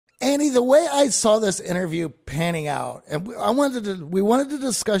Annie, the way I saw this interview panning out, and we wanted to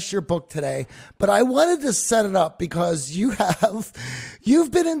discuss your book today, but I wanted to set it up because you've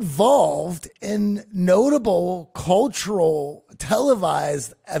been involved in notable cultural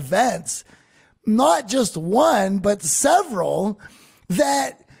televised events, not just one, but several,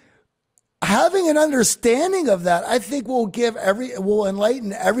 that having an understanding of that, I think will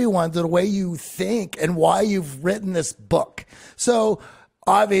enlighten everyone to the way you think and why you've written this book. So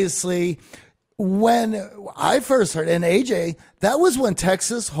obviously, when I first heard, and AJ, that was when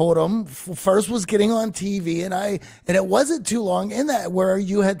Texas Hold'em first was getting on TV, and it wasn't too long in that where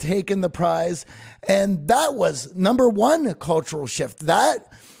you had taken the prize, and that was number one cultural shift. That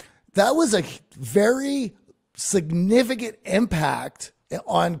was a very significant impact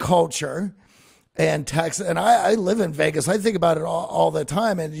on culture. And Texas, and I live in Vegas. I think about it all the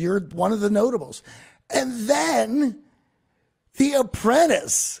time, and you're one of the notables. And then The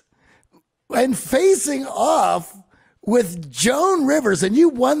Apprentice, and facing off with Joan Rivers, and you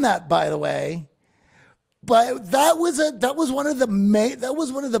won that, by the way. But that was one of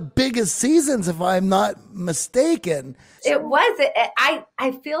the biggest seasons, if I'm not mistaken. It was.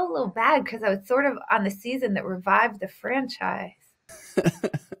 I feel a little bad because I was sort of on the season that revived the franchise.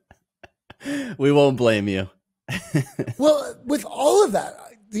 We won't blame you. Well, with all of that,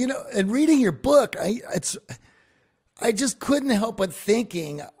 and reading your book, I just couldn't help but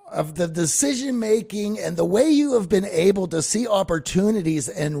thinking of the decision making and the way you have been able to see opportunities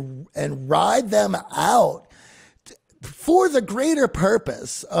and ride them out for the greater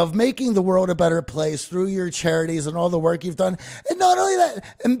purpose of making the world a better place through your charities and all the work you've done. And not only that,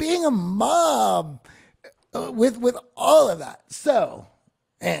 and being a mom with all of that. So,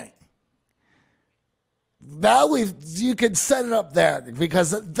 Annie, now you could set it up there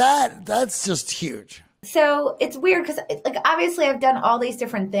because that's just huge. So it's weird because obviously I've done all these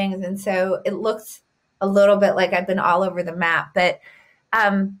different things. And so it looks a little bit like I've been all over the map, but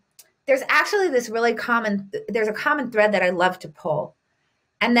there's actually there's a common thread that I love to pull.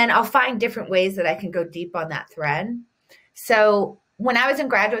 And then I'll find different ways that I can go deep on that thread. So when I was in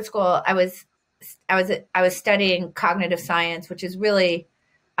graduate school, I was studying cognitive science, which is really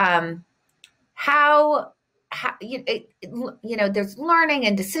how there's learning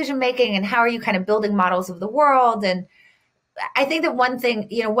and decision making, and how are you kind of building models of the world. And I think that one thing.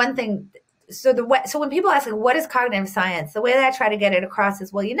 So when people ask, what is cognitive science? The way that I try to get it across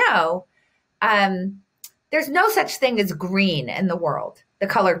is, there's no such thing as green in the world, the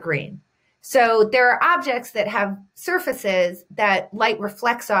color green. So there are objects that have surfaces that light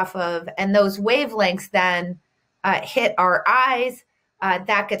reflects off of, and those wavelengths then hit our eyes.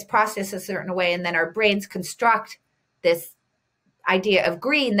 That gets processed a certain way, and then our brains construct this idea of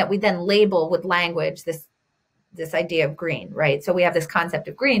green that we then label with language, this idea of green, right? So we have this concept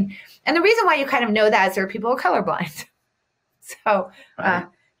of green. And the reason why you kind of know that is there are people who are colorblind. So,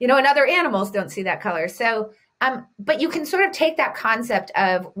 and other animals don't see that color. So, but you can sort of take that concept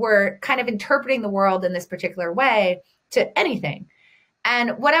of we're kind of interpreting the world in this particular way to anything.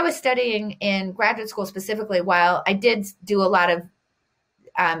 And what I was studying in graduate school specifically, while I did do a lot of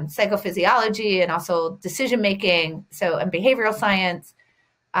psychophysiology and also decision-making, and behavioral science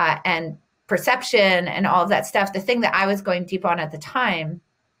and perception and all of that stuff, the thing that I was going deep on at the time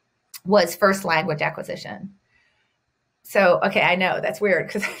was first language acquisition. So, okay, I know that's weird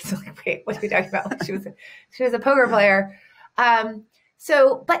because I was like, wait, what are you talking about? She was a poker player.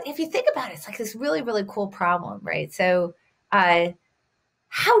 But if you think about it, it's like this really, really cool problem, right? So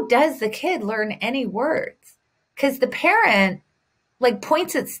how does the kid learn any words? Because the parent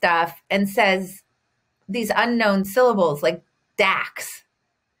points at stuff and says these unknown syllables like dax,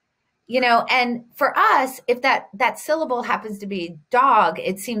 and for us, if that syllable happens to be dog,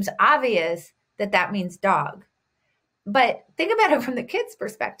 it seems obvious that means dog. But think about it from the kid's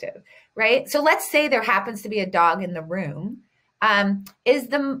perspective, right? So let's say there happens to be a dog in the room. Is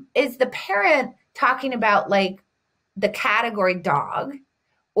the parent talking about the category dog,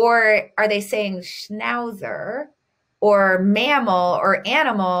 or are they saying schnauzer or mammal or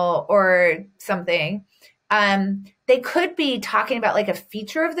animal or something? They could be talking about a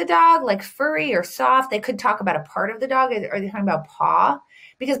feature of the dog, like furry or soft. They could talk about a part of the dog. Are they talking about paw?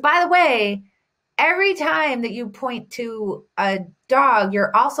 Because by the way, every time that you point to a dog,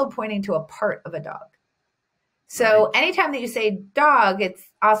 you're also pointing to a part of a dog. So anytime that you say dog,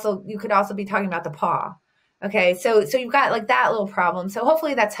 you could also be talking about the paw. Okay, so you've got that little problem. So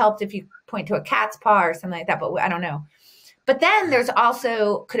hopefully that's helped if you point to a cat's paw or something like that, but I don't know. But then there's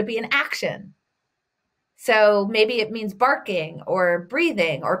also, could it be an action? So maybe it means barking or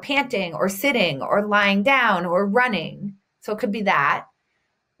breathing or panting or sitting or lying down or running. So it could be that.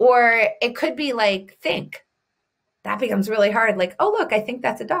 Or it could be like think. That becomes really hard. Like, oh, look, I think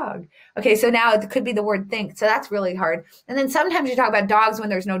that's a dog. Okay, so now it could be the word think. So that's really hard. And then sometimes you talk about dogs when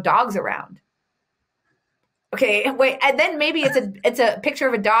there's no dogs around. Okay, wait, and then maybe it's a picture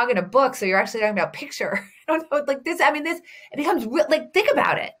of a dog in a book, so you're actually talking about picture. I don't know, like this. I mean, this it becomes like think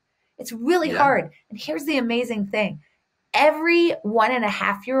about it. It's really hard. And here's the amazing thing: every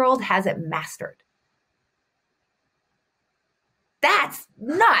 1.5-year-old has it mastered. That's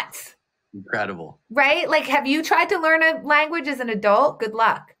nuts. Incredible, right? Like, have you tried to learn a language as an adult? Good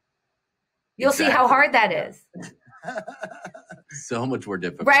luck. You'll see how hard that is. So much more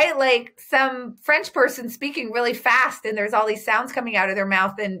difficult. Right? Like some French person speaking really fast and there's all these sounds coming out of their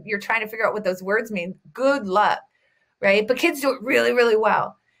mouth and you're trying to figure out what those words mean. Good luck. Right? But kids do it really, really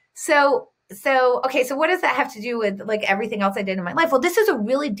well. So okay, so what does that have to do with like everything else I did in my life? Well, this is a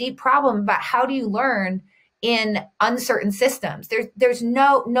really deep problem about how do you learn in uncertain systems. There's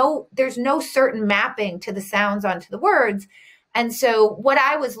no certain mapping to the sounds onto the words. And so what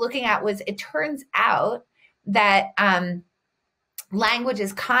I was looking at was it turns out that language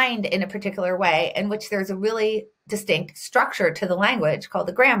is kind in a particular way in which there's a really distinct structure to the language called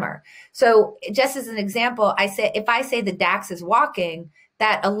the grammar. So just as an example, if I say the Dax is walking,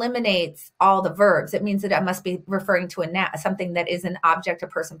 that eliminates all the verbs. It means that I must be referring to something that is an object, a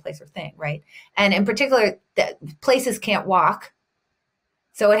person, place, or thing, right? And in particular, places can't walk.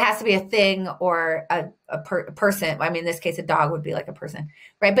 So it has to be a thing or a person. I mean, in this case, a dog would be like a person,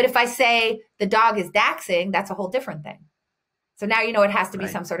 right? But if I say the dog is daxing, that's a whole different thing. So now you know it has to be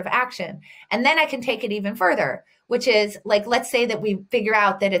some sort of action. And then I can take it even further, which is like, let's say that we figure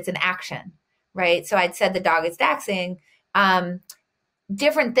out that it's an action, right? So I'd said the dog is daxing.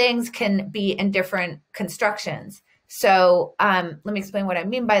 Different things can be in different constructions. So let me explain what I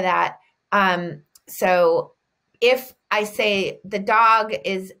mean by that. So if I say the dog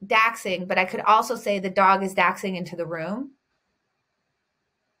is daxing, but I could also say the dog is daxing into the room,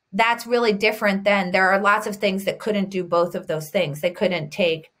 that's really different than there are lots of things that couldn't do both of those things. They couldn't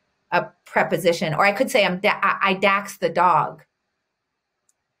take a preposition, or I could say I dax the dog,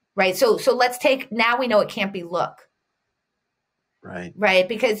 right? So let's take, now we know it can't be look. Right.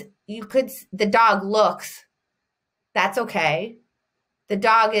 Because the dog looks, that's okay. The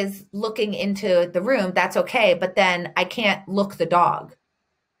dog is looking into the room, that's okay. But then I can't look the dog.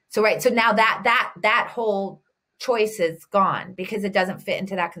 So, right. So now that whole choice is gone because it doesn't fit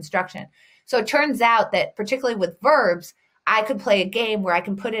into that construction. So it turns out that particularly with verbs, I could play a game where I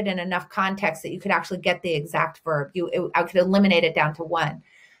can put it in enough context that you could actually get the exact verb. I could eliminate it down to one.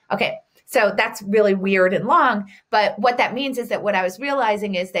 Okay. So that's really weird and long, but what that means is that what I was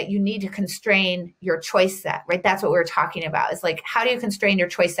realizing is that you need to constrain your choice set, right? That's what we were talking about. Is like, how do you constrain your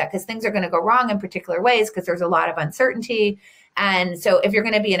choice set? Because things are going to go wrong in particular ways because there's a lot of uncertainty. And so if you're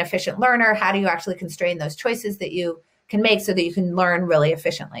going to be an efficient learner, how do you actually constrain those choices that you can make so that you can learn really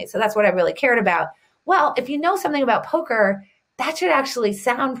efficiently? So that's what I really cared about. Well, if you know something about poker, that should actually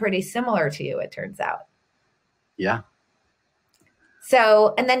sound pretty similar to you, it turns out. Yeah.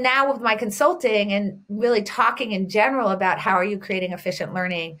 So, and then now with my consulting and really talking in general about how are you creating efficient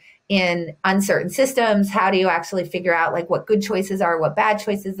learning in uncertain systems? How do you actually figure out like what good choices are, what bad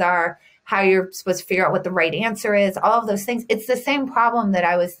choices are, how you're supposed to figure out what the right answer is, all of those things. It's the same problem that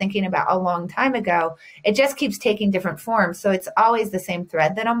I was thinking about a long time ago. It just keeps taking different forms. So it's always the same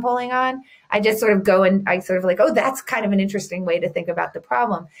thread that I'm pulling on. I just sort of go and I sort of like, oh, that's kind of an interesting way to think about the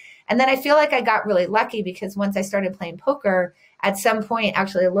problem. And then I feel like I got really lucky because once I started playing poker, at some point,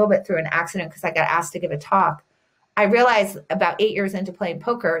 actually a little bit through an accident because I got asked to give a talk, I realized about 8 years into playing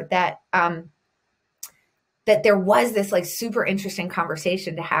poker that that there was this like super interesting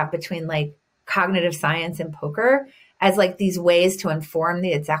conversation to have between like cognitive science and poker as like these ways to inform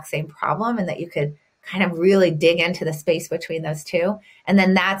the exact same problem, and that you could kind of really dig into the space between those two. And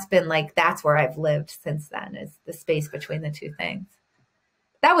then that's been like, that's where I've lived since then, is the space between the two things.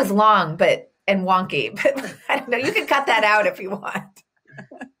 That was long, and wonky, but I don't know. You can cut that out if you want.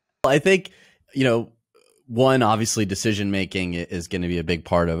 I think, one, obviously decision-making is going to be a big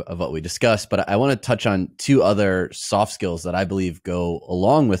part of what we discussed, but I want to touch on two other soft skills that I believe go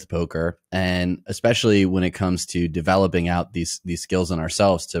along with poker, and especially when it comes to developing out these skills in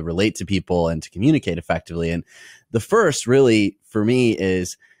ourselves to relate to people and to communicate effectively. And the first really for me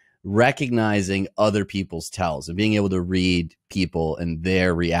is recognizing other people's tells and being able to read people and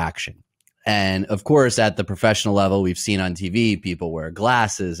their reaction. And of course, at the professional level, we've seen on TV, people wear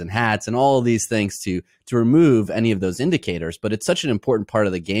glasses and hats and all of these things to remove any of those indicators. But it's such an important part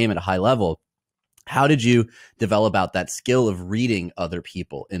of the game at a high level. How did you develop out that skill of reading other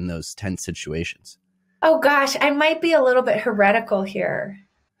people in those tense situations? Oh, gosh, I might be a little bit heretical here.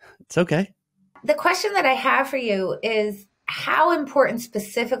 It's okay. The question that I have for you is, how important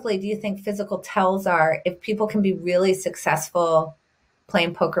specifically do you think physical tells are if people can be really successful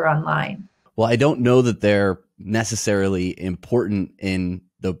playing poker online? Well, I don't know that they're necessarily important in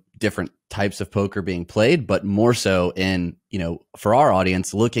the different types of poker being played, but more so in, for our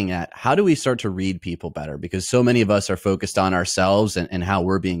audience, looking at how do we start to read people better? Because so many of us are focused on ourselves and how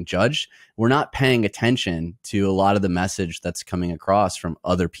we're being judged. We're not paying attention to a lot of the message that's coming across from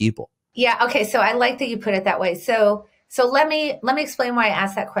other people. Yeah. Okay. So I like that you put it that way. So let me explain why I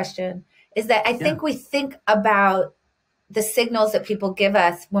asked that question. Is that I think we think about the signals that people give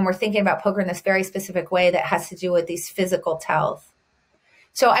us when we're thinking about poker in this very specific way that has to do with these physical tells.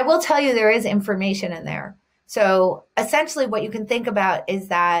 So I will tell you there is information in there. So essentially what you can think about is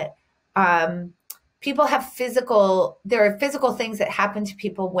that people have there are physical things that happen to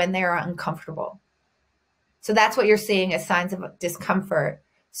people when they are uncomfortable. So that's what you're seeing as signs of discomfort.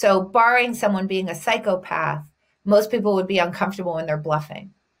 So barring someone being a psychopath, most people would be uncomfortable when they're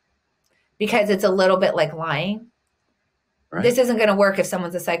bluffing because it's a little bit like lying. Right. This isn't going to work if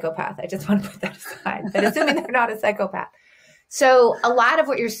someone's a psychopath. I just want to put that aside, but assuming they're not a psychopath. So a lot of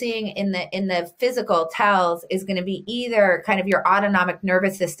what you're seeing in the physical tells is going to be either kind of your autonomic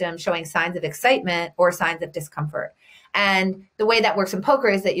nervous system showing signs of excitement or signs of discomfort. And the way that works in poker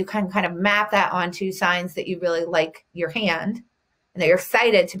is that you can kind of map that onto signs that you really like your hand and that you're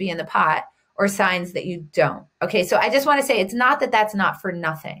excited to be in the pot, or signs that you don't. Okay, so I just want to say it's not that that's not for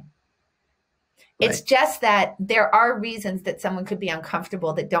nothing. Right. It's just that there are reasons that someone could be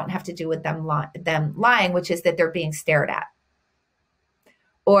uncomfortable that don't have to do with them lying, which is that they're being stared at,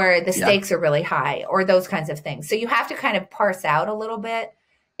 or the stakes are really high, or those kinds of things. So you have to kind of parse out a little bit.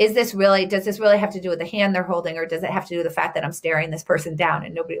 Does this really have to do with the hand they're holding, or does it have to do with the fact that I'm staring this person down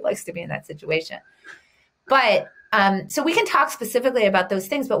and nobody likes to be in that situation? But so we can talk specifically about those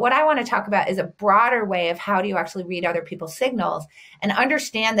things, but what I want to talk about is a broader way of how do you actually read other people's signals and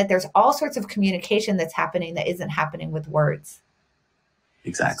understand that there's all sorts of communication that's happening that isn't happening with words.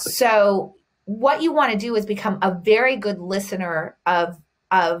 Exactly. So what you want to do is become a very good listener of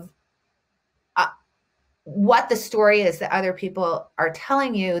what the story is that other people are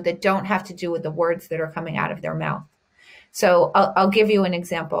telling you that don't have to do with the words that are coming out of their mouth. So I'll give you an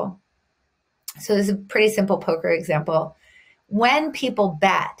example. So this is a pretty simple poker example. When people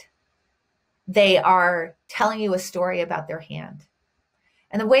bet, they are telling you a story about their hand.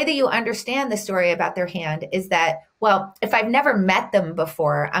 And the way that you understand the story about their hand is that, well, if I've never met them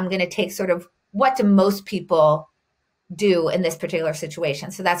before, I'm going to take sort of what do most people do in this particular situation.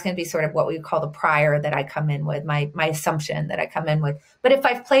 So that's going to be sort of what we call the prior that I come in with, my assumption that I come in with. But if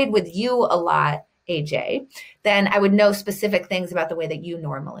I've played with you a lot, AJ, then I would know specific things about the way that you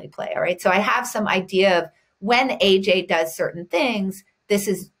normally play. All right. So I have some idea of when AJ does certain things,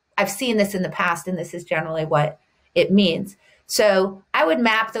 I've seen this in the past, and this is generally what it means. So I would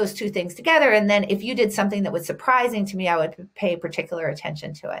map those two things together. And then if you did something that was surprising to me, I would pay particular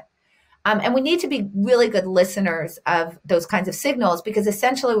attention to it. And we need to be really good listeners of those kinds of signals, because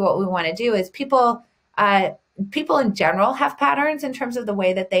essentially what we want to do is people in general have patterns in terms of the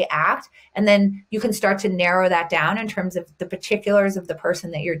way that they act. And then you can start to narrow that down in terms of the particulars of the person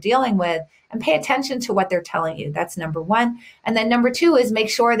that you're dealing with and pay attention to what they're telling you. That's number one. And then number two is make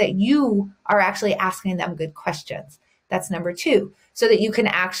sure that you are actually asking them good questions. That's number two, so that you can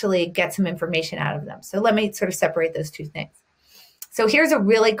actually get some information out of them. So let me sort of separate those two things. So here's a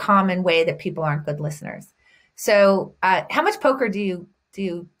really common way that people aren't good listeners. So how much poker do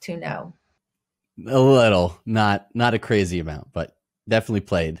you know? A little, not a crazy amount, but definitely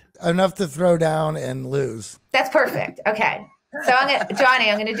played enough to throw down and lose. That's perfect. Okay, so Johnny,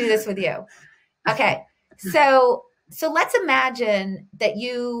 I'm going to do this with you. Okay, so let's imagine that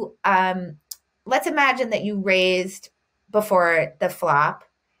you raised before the flop,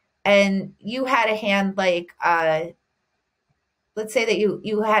 and you had a hand like let's say that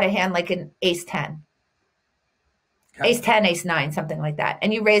you had a hand like an ace 10, okay. Ace 10, ace 9, something like that,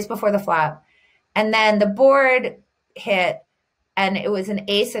 and you raised before the flop. And then the board hit, and it was an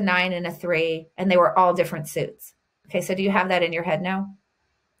ace, a 9, and a 3, and they were all different suits. Okay, so do you have that in your head now?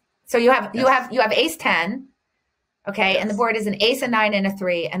 So you have ace 10, okay, yes. And the board is an ace, a 9, and a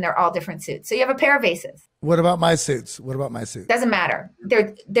 3, and they're all different suits. So you have a pair of aces. What about my suits? Doesn't matter.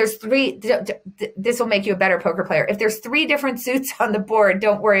 There's three. This will make you a better poker player. If there's 3 different suits on the board,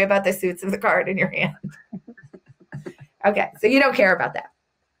 don't worry about the suits of the card in your hand. Okay, so you don't care about that.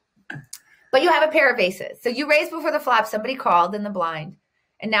 But you have a pair of aces. So you raised before the flop, somebody called in the blind,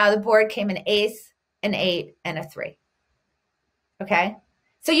 and now the board came an ace, an 8, and a 3. Okay?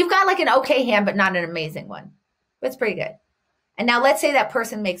 So you've got like an okay hand, but not an amazing one. But it's pretty good. And now let's say that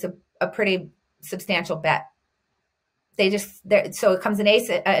person makes a pretty substantial bet. So it comes an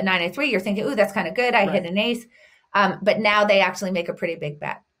ace, a 9 and 3. You're thinking, ooh, that's kind of good. I hit an ace. But now they actually make a pretty big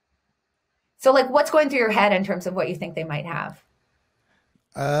bet. So like, what's going through your head in terms of what you think they might have?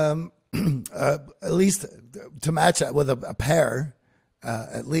 At least to match that with a pair,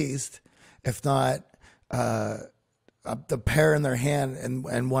 at least, if not the pair in their hand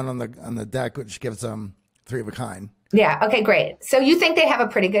and one on the deck, which gives them 3 of a kind. Yeah. Okay, great. So you think they have a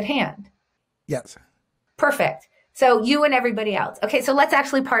pretty good hand? Yes. Perfect. So you and everybody else. Okay, so let's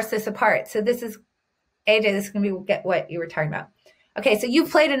actually parse this apart. So this is, AJ, this is going to be what you were talking about. Okay, so you've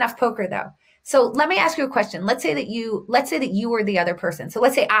played enough poker though. So let me ask you a question. Let's say that you were the other person. So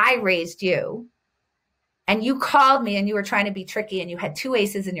let's say I raised you and you called me and you were trying to be tricky and you had 2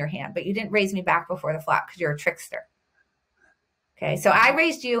 aces in your hand, but you didn't raise me back before the flop because you're a trickster. Okay, so I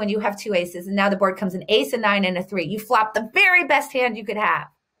raised you and you have 2 aces and now the board comes an ace, a 9, and a 3. You flop the very best hand you could have.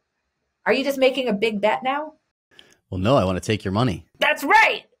 Are you just making a big bet now? Well, no, I want to take your money. That's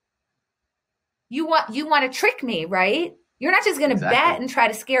right. You want to trick me, right? You're not just going to bet and try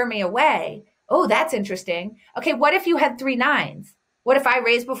to scare me away. Oh, that's interesting. Okay, what if you had 3 9s? What if I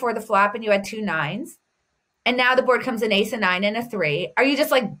raised before the flop and you had 2 9s? And now the board comes an ace, a 9, and a 3. Are you just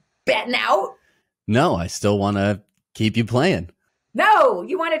like betting out? No, I still want to keep you playing. No,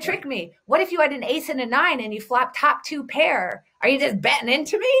 you want to trick me. What if you had an ace and a 9 and you flop top 2 pair? Are you just betting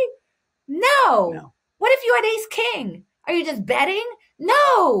into me? No. What if you had ace king? Are you just betting?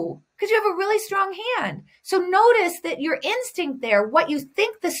 No, because you have a really strong hand. So notice that your instinct there, what you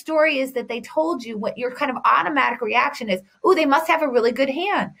think the story is that they told you, what your kind of automatic reaction is, oh, they must have a really good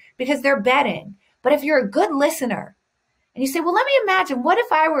hand because they're betting. But if you're a good listener and you say, well, let me imagine, what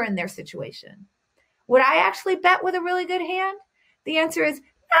if I were in their situation? Would I actually bet with a really good hand? The answer is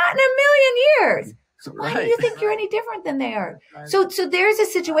not in a million years. So why do you think you're any different than they are? So there's a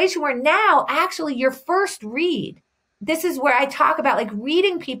situation where now actually your first read, this is where I talk about like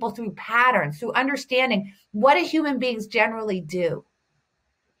reading people through patterns, through understanding what do human beings generally do?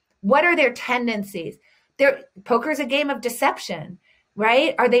 What are their tendencies? Poker is a game of deception,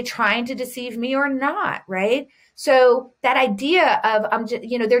 right? Are they trying to deceive me or not, right? So that idea of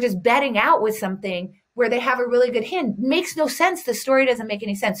they're just betting out with something where they have a really good hand makes no sense. The story doesn't make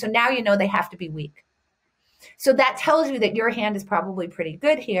any sense. So now you know they have to be weak. So that tells you that your hand is probably pretty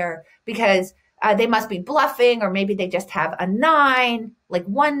good here because they must be bluffing, or maybe they just have a 9, like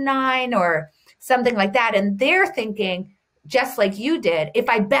 1 9 or something like that. And they're thinking, just like you did, if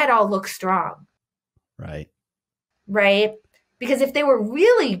I bet, I'll look strong. Right. Right. Because if they were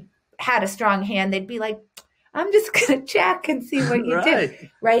really had a strong hand, they'd be like, I'm just going to check and see what you do.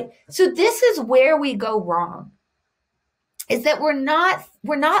 Right. So this is where we go wrong. Is that we're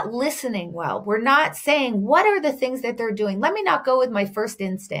not listening well. We're not saying, what are the things that they're doing? Let me not go with my first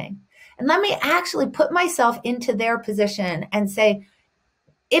instinct. And let me actually put myself into their position and say,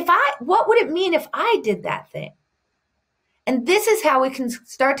 what would it mean if I did that thing? And this is how we can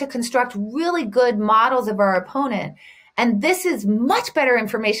start to construct really good models of our opponent. And this is much better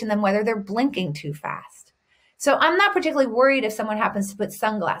information than whether they're blinking too fast. So I'm not particularly worried if someone happens to put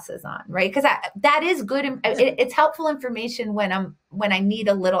sunglasses on, right? Because that is good. It's helpful information when I need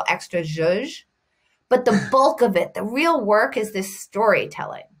a little extra zhuzh. But the bulk of it, the real work, is this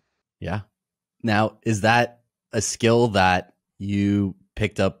storytelling. Yeah. Now, is that a skill that you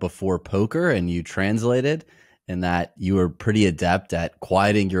picked up before poker and you translated, and that you were pretty adept at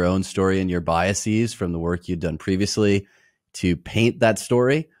quieting your own story and your biases from the work you'd done previously to paint that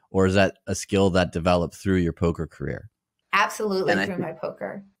story? Or is that a skill that developed through your poker career? Absolutely, through my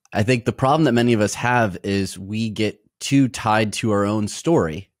poker. I think the problem that many of us have is we get too tied to our own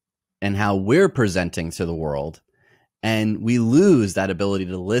story and how we're presenting to the world. And we lose that ability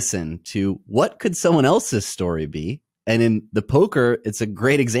to listen to what could someone else's story be. And in the poker, it's a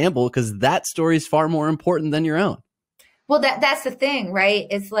great example because that story is far more important than your own. Well, that's the thing, right?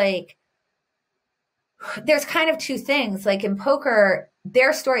 It's like, there's kind of two things. Like in poker,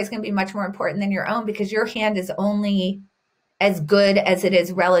 their story is going to be much more important than your own because your hand is only as good as it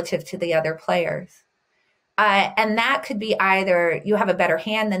is relative to the other players. And that could be either you have a better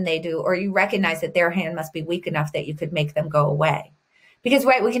hand than they do, or you recognize that their hand must be weak enough that you could make them go away. Because,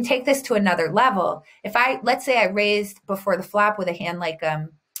 right, we can take this to another level. Let's say I raised before the flop with a hand like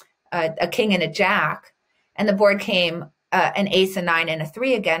a king and a jack, and the board came an ace, a 9, and a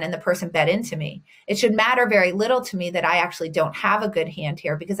 3 again, and the person bet into me. It should matter very little to me that I actually don't have a good hand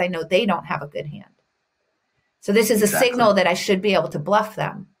here because I know they don't have a good hand. So this is a signal that I should be able to bluff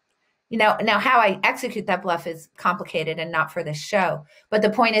them. Now how I execute that bluff is complicated and not for this show. But the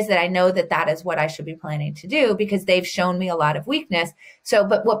point is that I know that that is what I should be planning to do because they've shown me a lot of weakness. So,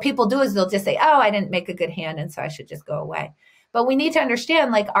 but what people do is they'll just say, oh, I didn't make a good hand, and so I should just go away. But we need to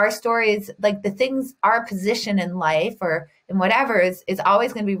understand, like, our stories, like the things, our position in life or in whatever is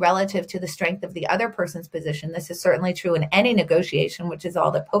always going to be relative to the strength of the other person's position. This is certainly true in any negotiation, which is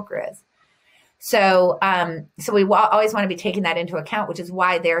all that poker is. So, so we always want to be taking that into account, which is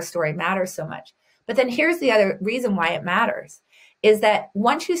why their story matters so much. But then here's the other reason why it matters is that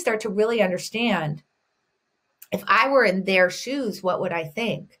once you start to really understand, if I were in their shoes, what would I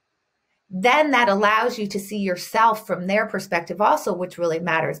think? Then that allows you to see yourself from their perspective also, which really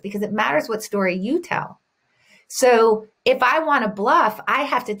matters because it matters what story you tell. So if I want to bluff, I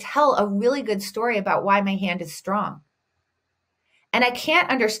have to tell a really good story about why my hand is strong. And I can't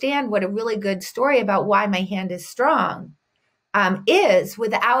understand what a really good story about why my hand is strong is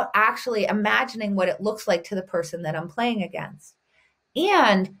without actually imagining what it looks like to the person that I'm playing against.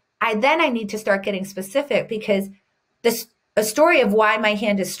 And I need to start getting specific because a story of why my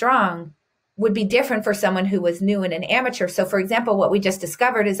hand is strong would be different for someone who was new and an amateur. So for example, what we just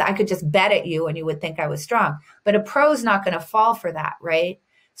discovered is I could just bet at you and you would think I was strong, but a pro's not going to fall for that, right?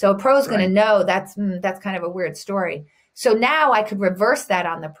 So a pro's going to know that's kind of a weird story. So now I could reverse that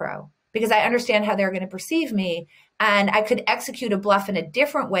on the pro because I understand how they're going to perceive me. And I could execute a bluff in a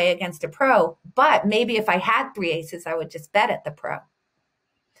different way against a pro. But maybe if I had 3 aces, I would just bet at the pro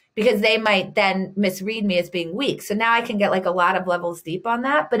because they might then misread me as being weak. So now I can get like a lot of levels deep on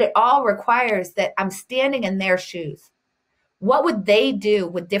that. But it all requires that I'm standing in their shoes. What would they do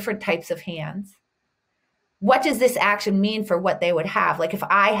with different types of hands? What does this action mean for what they would have? Like if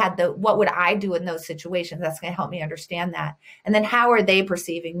I had what would I do in those situations? That's going to help me understand that. And then how are they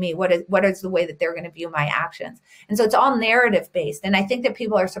perceiving me? What is the way that they're going to view my actions? And so it's all narrative based. And I think that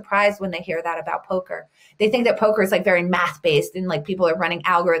people are surprised when they hear that about poker. They think that poker is like very math based and like people are running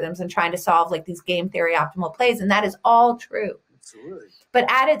algorithms and trying to solve like these game theory optimal plays. And that is all true. Absolutely. But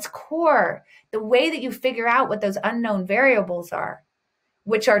at its core, the way that you figure out what those unknown variables are,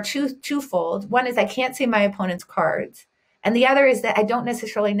 which are twofold. One is I can't see my opponent's cards. And the other is that I don't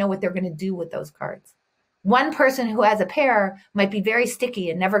necessarily know what they're going to do with those cards. One person who has a pair might be very sticky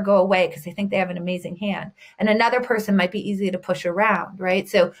and never go away because they think they have an amazing hand. And another person might be easy to push around, right?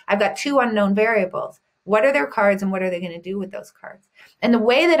 So I've got 2 unknown variables. What are their cards and what are they going to do with those cards? And the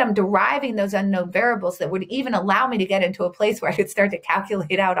way that I'm deriving those unknown variables that would even allow me to get into a place where I could start to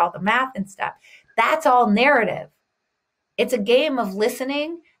calculate out all the math and stuff, that's all narrative. It's a game of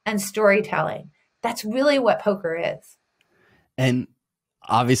listening and storytelling. That's really what poker is. And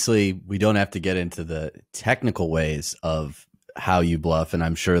obviously, we don't have to get into the technical ways of how you bluff. And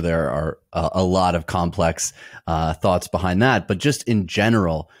I'm sure there are a lot of complex thoughts behind that. But just in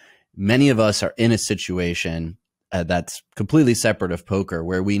general, many of us are in a situation that's completely separate of poker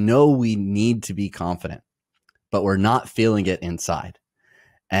where we know we need to be confident, but we're not feeling it inside.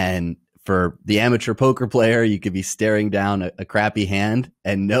 And for the amateur poker player, you could be staring down a crappy hand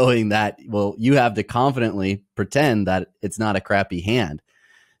and knowing that, well, you have to confidently pretend that it's not a crappy hand.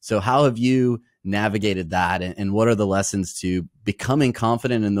 So how have you navigated that? And what are the lessons to becoming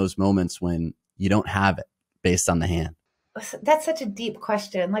confident in those moments when you don't have it based on the hand? That's such a deep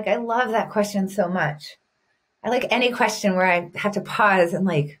question. Like, I love that question so much. I like any question where I have to pause and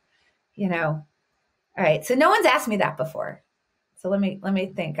all right. So no one's asked me that before. So let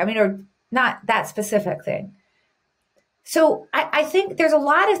me think. I mean, or not that specific thing. So I think there's a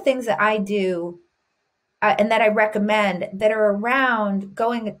lot of things that I do and that I recommend that are around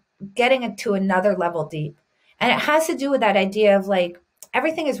getting it to another level deep. And it has to do with that idea of like,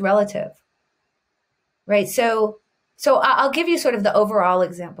 everything is relative, right? So I'll give you sort of the overall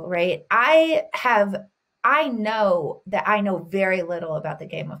example, right? I know that I know very little about the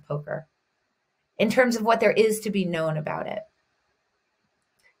game of poker in terms of what there is to be known about it.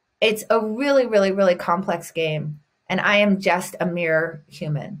 It's a really, really, really complex game. And I am just a mere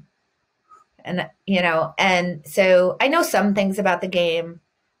human. And so I know some things about the game,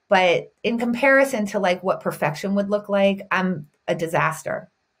 but in comparison to like what perfection would look like, I'm a disaster.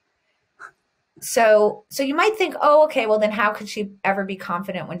 So you might think, oh, okay, well then how could she ever be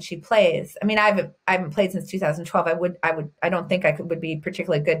confident when she plays? I mean, I haven't played since 2012. I don't think I would be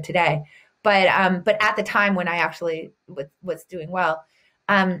particularly good today, but at the time when I actually was doing well,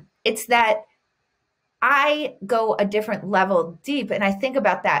 it's that I go a different level deep, and I think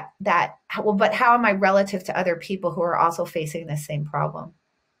about that. Well, but how am I relative to other people who are also facing the same problem?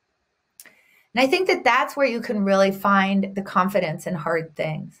 And I think that that's where you can really find the confidence in hard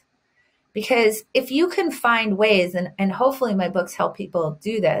things. Because if you can find ways, and hopefully my books help people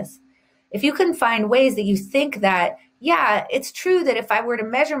do this, if you can find ways that you think that, yeah, it's true that if I were to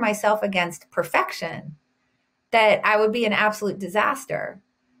measure myself against perfection, that I would be an absolute disaster.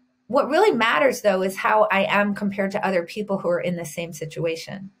 What really matters, though, is how I am compared to other people who are in the same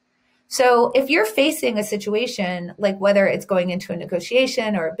situation. So if you're facing a situation, like whether it's going into a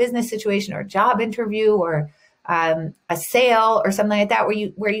negotiation or a business situation or a job interview or a sale or something like that,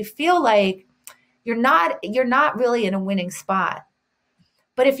 where you feel like you're not really in a winning spot,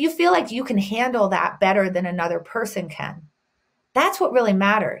 but if you feel like you can handle that better than another person can, that's what really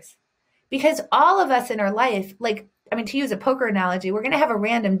matters. Because all of us in our life, like, I mean, to use a poker analogy, we're going to have a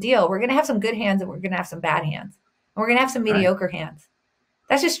random deal. We're going to have some good hands and we're going to have some bad hands. And we're going to have some mediocre hands.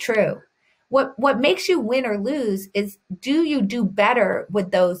 That's just true. What makes you win or lose is, do you do better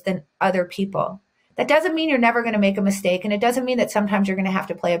with those than other people? That doesn't mean you're never going to make a mistake. And it doesn't mean that sometimes you're going to have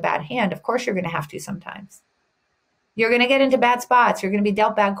to play a bad hand. Of course, you're going to have to sometimes. You're going to get into bad spots. You're going to be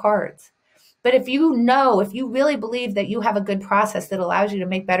dealt bad cards. But if you really believe that you have a good process that allows you to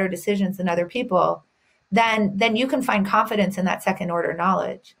make better decisions than other people, then you can find confidence in that second order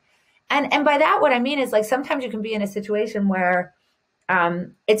knowledge. And by that, what I mean is, like, sometimes you can be in a situation where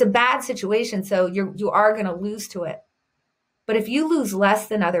it's a bad situation, so you are going to lose to it. But if you lose less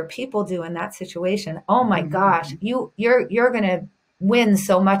than other people do in that situation, oh my gosh, you're going to win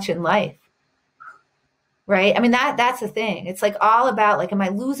so much in life. Right? I mean, that's the thing. It's like all about, like, am I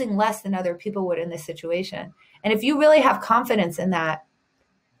losing less than other people would in this situation? And if you really have confidence in that,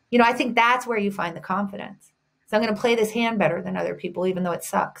 I think that's where you find the confidence. So I'm going to play this hand better than other people, even though it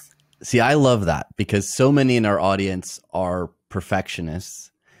sucks. See, I love that, because so many in our audience are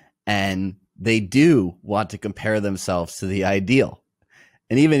perfectionists, and they do want to compare themselves to the ideal.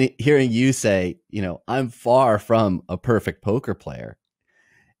 And even hearing you say, I'm far from a perfect poker player.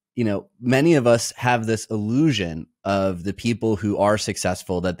 Many of us have this illusion of the people who are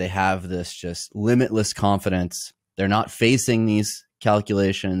successful, that they have this just limitless confidence. They're not facing these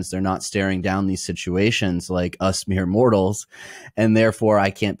calculations. They're not staring down these situations like us mere mortals, and therefore I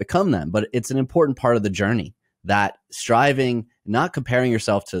can't become them. But it's an important part of the journey, that striving, not comparing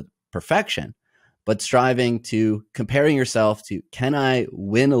yourself to perfection, but striving to comparing yourself to, can I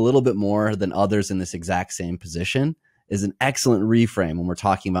win a little bit more than others in this exact same position, is an excellent reframe when we're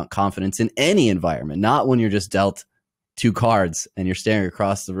talking about confidence in any environment, not when you're just dealt two cards and you're staring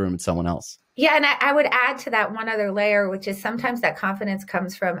across the room at someone else. Yeah, and I would add to that one other layer, which is sometimes that confidence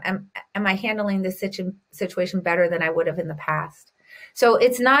comes from, am I handling this situation better than I would have in the past? So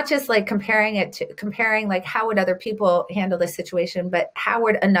it's not just like comparing like, how would other people handle this situation, but how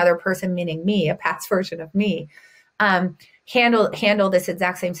would another person, meaning me, a past version of me, handle this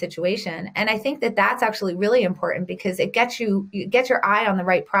exact same situation. And I think that that's actually really important, because you get your eye on the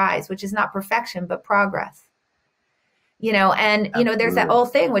right prize, which is not perfection, but progress. There's that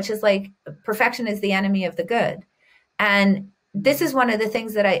old thing, which is like, perfection is the enemy of the good. And this is one of the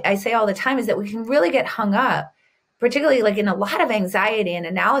things that I say all the time, is that we can really get hung up, particularly like in a lot of anxiety and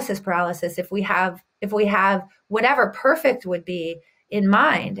analysis paralysis, if we have whatever perfect would be in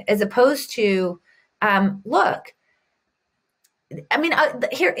mind, as opposed to, look, I mean,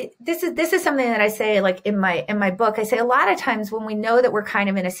 this is something that I say, like in my book. I say a lot of times when we know that we're kind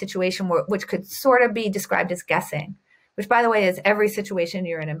of in a situation which could sort of be described as guessing, which, by the way, is every situation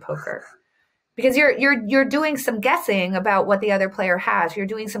you're in poker, because you're doing some guessing about what the other player has. You're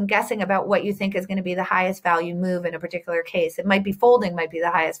doing some guessing about what you think is going to be the highest value move in a particular case. It might be folding, might be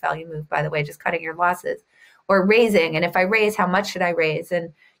the highest value move, by the way, just cutting your losses, or raising. And if I raise, how much should I raise?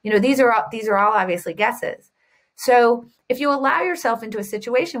 And these are all obviously guesses. So if you allow yourself into a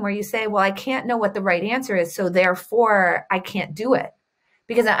situation where you say, well, I can't know what the right answer is, so therefore I can't do it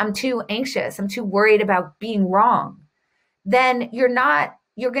because I'm too anxious, I'm too worried about being wrong, then you're not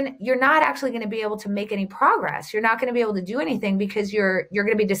actually going to be able to make any progress. You're not going to be able to do anything, because you're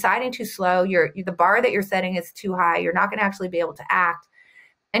going to be deciding too slow. The bar that you're setting is too high. You're not going to actually be able to act,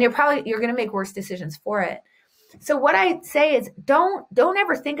 and you're going to make worse decisions for it. So what I say is, don't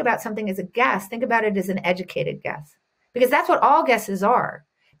ever think about something as a guess. Think about it as an educated guess, because that's what all guesses are.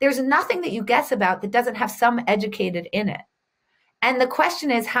 There's nothing that you guess about that doesn't have some educated in it. And the question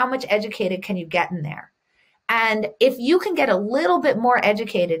is, how much educated can you get in there? And if you can get a little bit more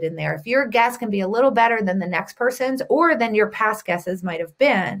educated in there, if your guess can be a little better than the next person's, or than your past guesses might have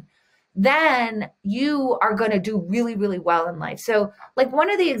been, then you are going to do really, really well in life. So like one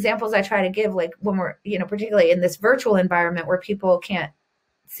of the examples I try to give, like when we're, particularly in this virtual environment where people can't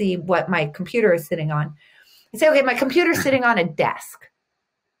see what my computer is sitting on, I say, okay, my computer's sitting on a desk.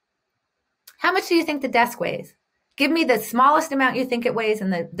 How much do you think the desk weighs? Give me the smallest amount you think it weighs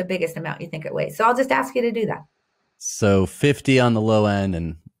and the biggest amount you think it weighs. So I'll just ask you to do that. So 50 on the low end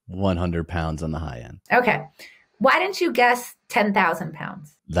and 100 pounds on the high end. Okay. Why didn't you guess 10,000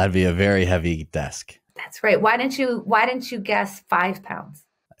 pounds? That'd be a very heavy desk. That's right. Why didn't you guess 5 pounds?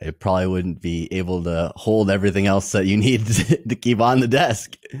 It probably wouldn't be able to hold everything else that you need to keep on the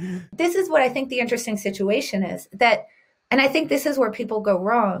desk. This is what I think the interesting situation is that, and I think this is where people go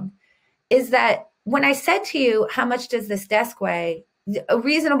wrong, is that when I said to you, how much does this desk weigh? A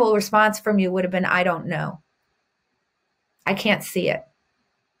reasonable response from you would have been, I don't know. I can't see it.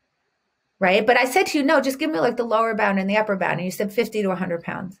 Right? But I said to you, no, just give me like the lower bound and the upper bound. And you said 50 to 100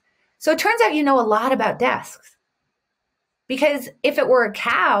 pounds. So it turns out you know a lot about desks. Because if it were a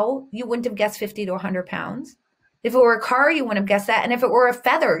cow, you wouldn't have guessed 50 to 100 pounds. If it were a car, you wouldn't have guessed that. And if it were a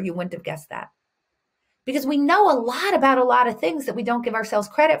feather, you wouldn't have guessed that. Because we know a lot about a lot of things that we don't give ourselves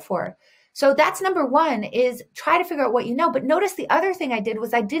credit for. So that's number one, is try to figure out what you know. But notice the other thing I did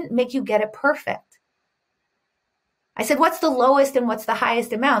was I didn't make you get it perfect. I said, what's the lowest and what's the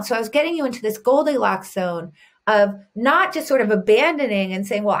highest amount? So I was getting you into this Goldilocks zone of not just sort of abandoning and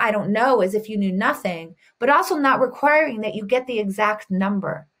saying, well, I don't know, as if you knew nothing, but also not requiring that you get the exact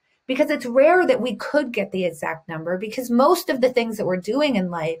number. Because it's rare that we could get the exact number, because most of the things that we're doing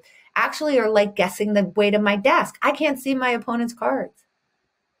in life actually are like guessing the weight of my desk. I can't see my opponent's cards.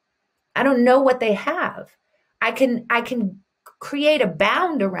 I don't know what they have. I can create a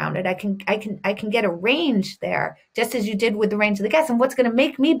bound around it. I can get a range there, just as you did with the range of the guess. And what's going to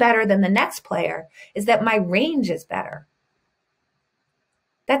make me better than the next player is that my range is better.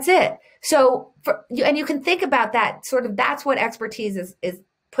 That's it. So, and you can think about that sort of, that's what expertise is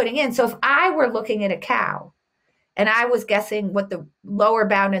putting in. So if I were looking at a cow and I was guessing what the lower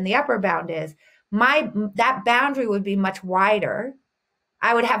bound and the upper bound is, that boundary would be much wider.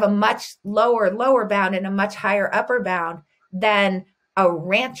 I would have a much lower bound and a much higher upper bound than a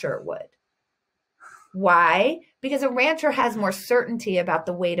rancher would. Why? Because a rancher has more certainty about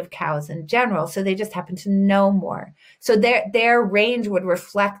the weight of cows in general, so they just happen to know more. So their range would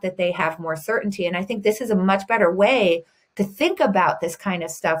reflect that they have more certainty. And I think this is a much better way to think about this kind of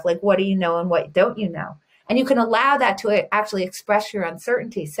stuff, like what do you know and what don't you know? And you can allow that to actually express your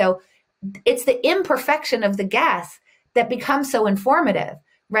uncertainty. So it's the imperfection of the guess that becomes so informative.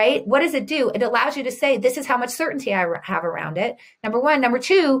 Right? What does it do? It allows you to say, this is how much certainty I have around it. Number one. Number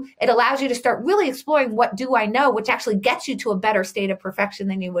two, it allows you to start really exploring what do I know, which actually gets you to a better state of perfection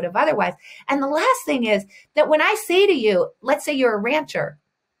than you would have otherwise. And the last thing is that when I say to you, let's say you're a rancher.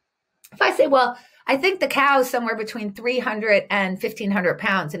 If I say, well, I think the cow is somewhere between 300 and 1,500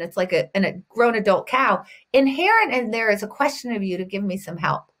 pounds, and it's like a grown adult cow, inherent in there is a question of you to give me some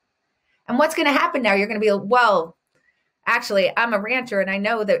help. And what's going to happen now? You're going to be, well, actually, I'm a rancher and I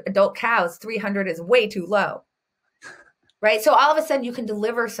know that adult cows, 300 is way too low, right? So all of a sudden you can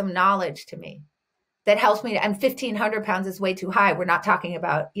deliver some knowledge to me that helps me. And 1,500 pounds is way too high. We're not talking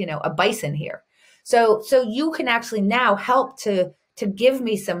about, a bison here. So you can actually now help to give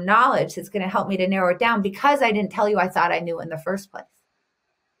me some knowledge that's going to help me to narrow it down, because I didn't tell you I thought I knew in the first place.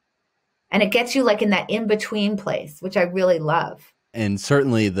 And it gets you like in that in-between place, which I really love. And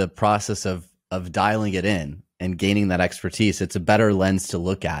certainly the process of dialing it in and gaining that expertise, it's a better lens to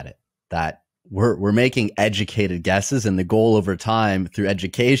look at it, that we're making educated guesses, and the goal over time through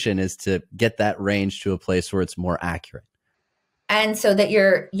education is to get that range to a place where it's more accurate. And so that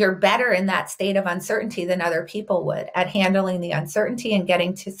you're better in that state of uncertainty than other people would at handling the uncertainty and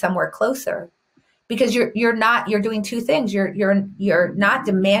getting to somewhere closer. Because you're doing two things. You're not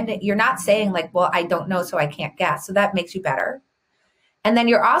demanding, you're not saying like, well, I don't know, so I can't guess. So that makes you better. And then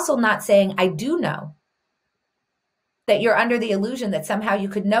you're also not saying, I do know. That you're under the illusion that somehow you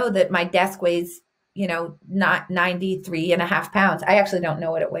could know that my desk weighs, not 93.5 pounds. I actually don't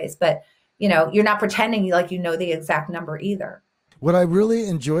know what it weighs, but you're not pretending like you know the exact number either. What I really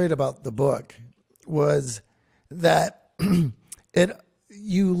enjoyed about the book was that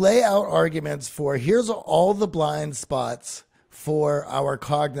you lay out arguments for, here's all the blind spots for our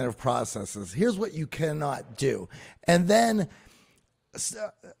cognitive processes. Here's what you cannot do. And then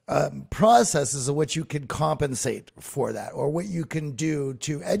processes of which you can compensate for that, or what you can do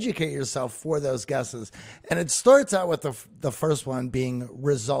to educate yourself for those guesses. And it starts out with the first one being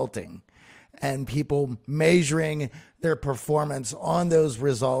resulting, and people measuring their performance on those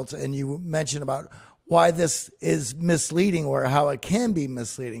results. And you mentioned about why this is misleading, or how it can be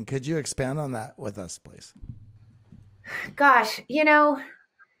misleading. Could you expand on that with us, please? Gosh,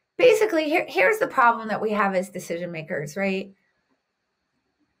 basically here's the problem that we have as decision makers, right?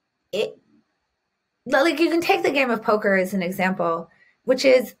 Like you can take the game of poker as an example, which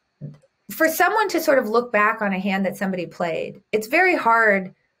is for someone to sort of look back on a hand that somebody played. It's very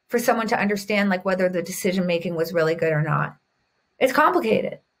hard for someone to understand like whether the decision making was really good or not. It's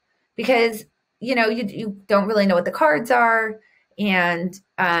complicated. because, you don't really know what the cards are. And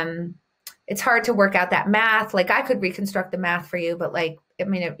it's hard to work out that math. Like I could reconstruct the math for you, but like, I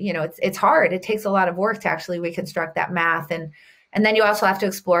mean, it's hard. It takes a lot of work to actually reconstruct that math. And then you also have to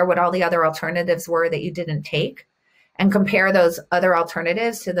explore what all the other alternatives were that you didn't take and compare those other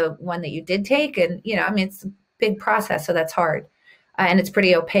alternatives to the one that you did take. And, it's a big process. So that's hard. And it's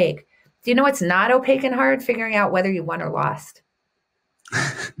pretty opaque. Do you know what's not opaque and hard? Figuring out whether you won or lost.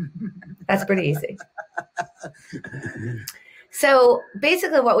 That's pretty easy. So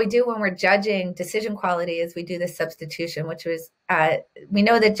basically what we do when we're judging decision quality is we do this substitution, which was, we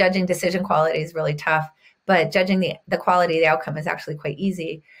know that judging decision quality is really tough, but judging the quality of the outcome is actually quite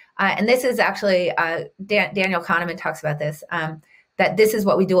easy. And this is actually, Daniel Kahneman talks about this, that this is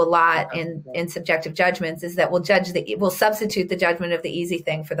what we do a lot in subjective judgments, is that we'll substitute the judgment of the easy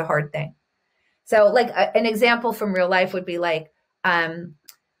thing for the hard thing. So like an example from real life would be like,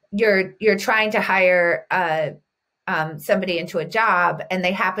 you're trying to hire somebody into a job and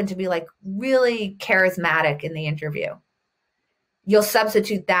they happen to be like really charismatic in the interview. You'll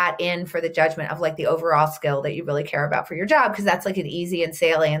substitute that in for the judgment of like the overall skill that you really care about for your job, because that's like an easy and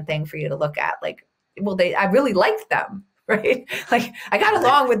salient thing for you to look at. Like, well, I really liked them, right? Like I got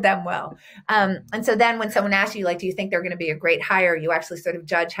along with them well. And so then when someone asks you, like, do you think they're going to be a great hire? You actually sort of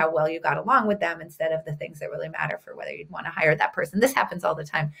judge how well you got along with them instead of the things that really matter for whether you'd want to hire that person. This happens all the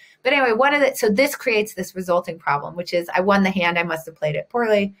time. But anyway, so this creates this resulting problem, which is I won the hand, I must have played it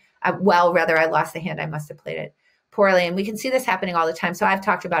poorly. I lost the hand, I must have played it poorly. And we can see this happening all the time. So I've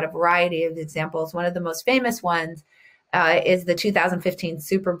talked about a variety of examples. One of the most famous ones is the 2015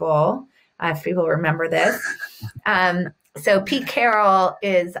 Super Bowl. If people remember this. So Pete Carroll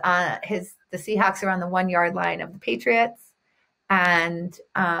is the Seahawks are on the 1 yard line of the Patriots, and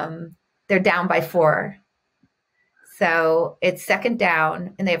they're down by 4. So it's second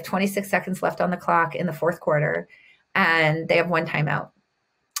down, and they have 26 seconds left on the clock in the fourth quarter, and they have 1 timeout.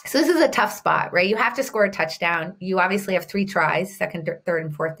 So this is a tough spot, right? You have to score a touchdown. You obviously have 3 tries, second, third,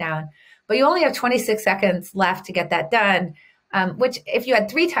 and fourth down, but you only have 26 seconds left to get that done. Which if you had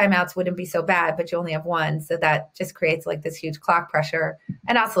 3 timeouts wouldn't be so bad, but you only have 1. So that just creates like this huge clock pressure.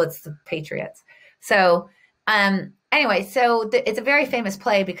 And also it's the Patriots. So anyway, so it's a very famous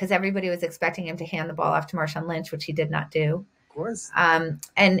play because everybody was expecting him to hand the ball off to Marshawn Lynch, which he did not do. Of course.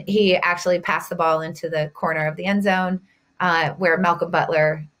 And he actually passed the ball into the corner of the end zone where Malcolm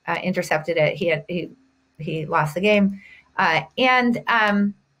Butler intercepted it. He lost the game. And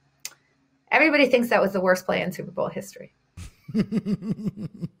everybody thinks that was the worst play in Super Bowl history.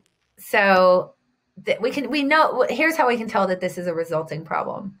 So we know, here's how we can tell that this is a resulting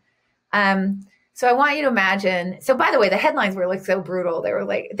problem. So I want you to imagine, so by the way, the headlines were like so brutal. They were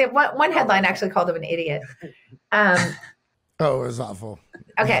like, one headline actually called him an idiot. Oh, it was awful.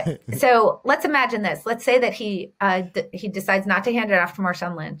 Okay. So let's imagine this. Let's say that he decides not to hand it off to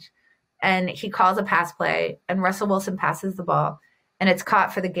Marshawn Lynch, and he calls a pass play, and Russell Wilson passes the ball, and it's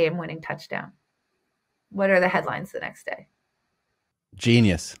caught for the game-winning touchdown. What are the headlines the next day?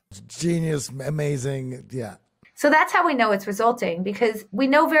 Genius, amazing. Yeah. So that's how we know it's resulting, because we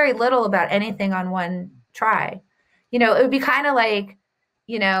know very little about anything on one try. It would be kind of like,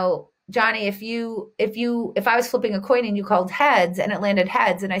 Johnny, if I was flipping a coin and you called heads and it landed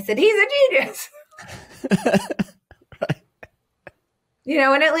heads and I said, he's a genius. Right.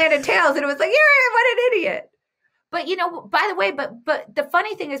 And it landed tails and it was like, what an idiot. But, by the way, but the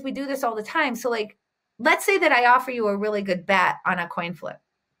funny thing is we do this all the time. So like, let's say that I offer you a really good bet on a coin flip.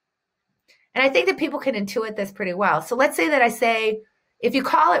 And I think that people can intuit this pretty well. So let's say that I say, if you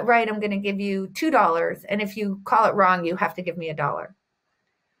call it right, I'm going to give you $2. And if you call it wrong, you have to give me $1.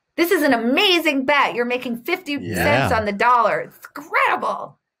 This is an amazing bet. You're making 50 cents on the dollar. It's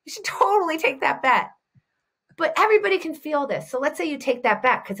incredible. You should totally take that bet. But everybody can feel this. So let's say you take that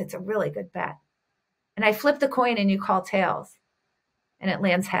bet because it's a really good bet. And I flip the coin and you call tails and it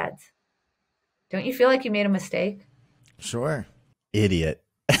lands heads. Don't you feel like you made a mistake? Sure. Idiot.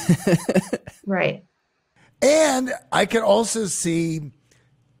 Right. And I could also see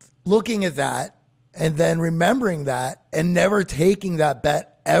looking at that and then remembering that and never taking that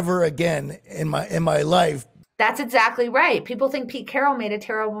bet ever again in my life. That's exactly right. People think Pete Carroll made a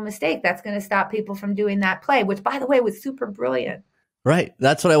terrible mistake. That's going to stop people from doing that play, which, by the way, was super brilliant. Right.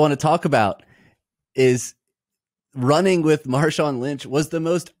 That's what I want to talk about is running with Marshawn Lynch was the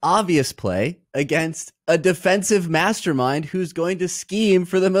most obvious play against a defensive mastermind who's going to scheme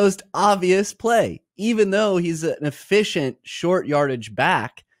for the most obvious play. Even though he's an efficient short yardage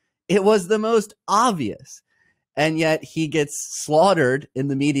back, it was the most obvious. And yet he gets slaughtered in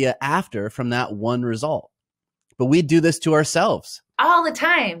the media after from that one result. But we do this to ourselves. All the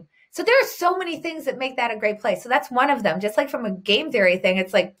time. So there are so many things that make that a great play. So that's one of them. Just like from a game theory thing,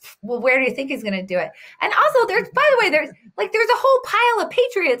 it's like, well, where do you think he's going to do it? And also there's, by the way, there's a whole pile of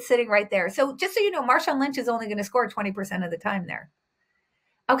Patriots sitting right there. So just so you know, Marshawn Lynch is only going to score 20% of the time there.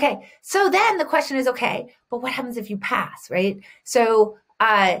 Okay. So then the question is, okay, but what happens if you pass, right? So,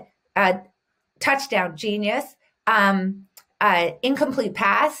 touchdown, genius, incomplete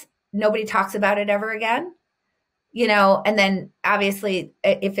pass. Nobody talks about it ever again. You know, and then obviously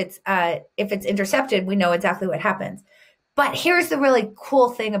if it's intercepted, we know exactly what happens. But here's the really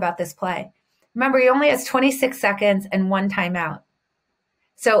cool thing about this play. Remember, he only has 26 seconds and 1 timeout.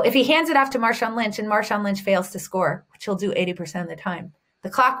 So if he hands it off to Marshawn Lynch and Marshawn Lynch fails to score, which he'll do 80% of the time, the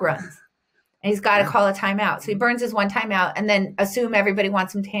clock runs and he's got to call a timeout. So he burns his 1 timeout and then assume everybody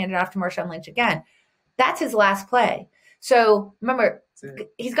wants him to hand it off to Marshawn Lynch again. That's his last play. So remember,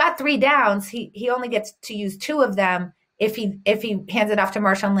 he's got 3 downs. He only gets to use 2 of them if he hands it off to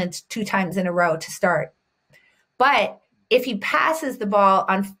Marshawn Lynch 2 times in a row to start. But if he passes the ball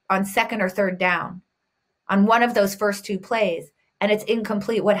on second or third down on one of those first 2 plays and it's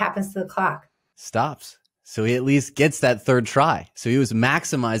incomplete, what happens to the clock? Stops. So he at least gets that 3rd try. So he was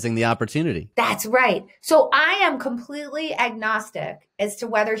maximizing the opportunity. That's right. So I am completely agnostic as to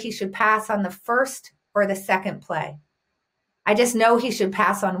whether he should pass on the first or the second play. I just know he should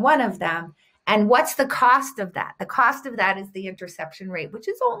pass on one of them. And what's the cost of that? The cost of that is the interception rate, which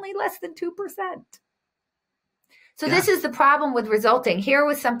is only less than 2%. So This is the problem with resulting. Here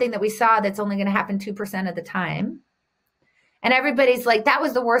was something that we saw that's only going to happen 2% of the time. And everybody's like, that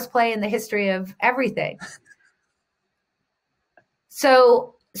was the worst play in the history of everything.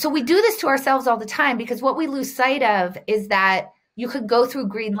 So we do this to ourselves all the time because what we lose sight of is that you could go through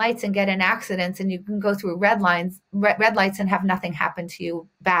green lights and get in accidents, and you can go through red lights and have nothing happen to you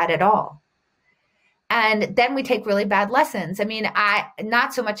bad at all. And then we take really bad lessons. I mean,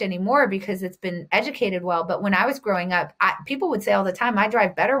 not so much anymore because it's been educated well. But when I was growing up, people would say all the time, I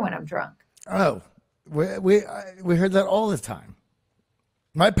drive better when I'm drunk. Oh, we heard that all the time.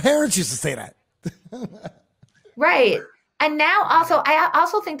 My parents used to say that. Right. And now also, I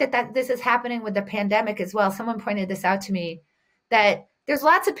also think that this is happening with the pandemic as well. Someone pointed this out to me, that there's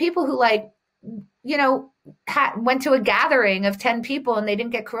lots of people who went to a gathering of 10 people and they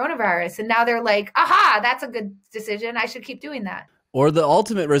didn't get coronavirus. And now they're like, aha, that's a good decision. I should keep doing that. Or the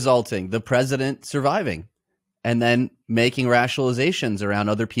ultimate resulting, the president surviving and then making rationalizations around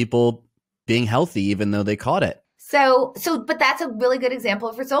other people being healthy, even though they caught it. But that's a really good example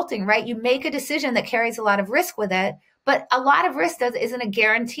of resulting, right? You make a decision that carries a lot of risk with it, but a lot of risk isn't a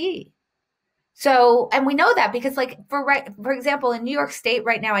guarantee. So, and we know that because for example, in New York State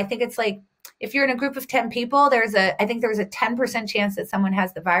right now, I think it's like, if you're in a group of 10 people, I think there's a 10% chance that someone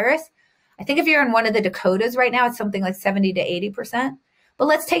has the virus. I think if you're in one of the Dakotas right now, it's something like 70 to 80%. But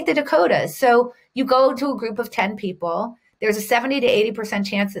let's take the Dakotas. So you go to a group of 10 people, there's a 70 to 80%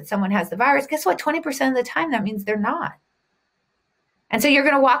 chance that someone has the virus. Guess what? 20% of the time, that means they're not. And so you're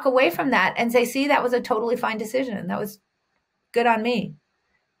going to walk away from that and say, see, that was a totally fine decision. That was good on me.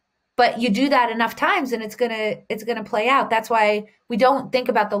 But you do that enough times and it's gonna play out. That's why we don't think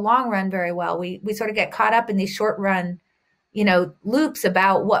about the long run very well. We sort of get caught up in these short run, loops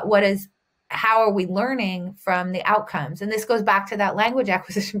about how are we learning from the outcomes. And this goes back to that language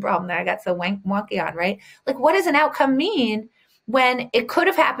acquisition problem that I got so wonky on, right? Like, what does an outcome mean when it could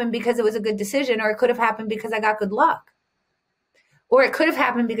have happened because it was a good decision, or it could have happened because I got good luck? Or it could have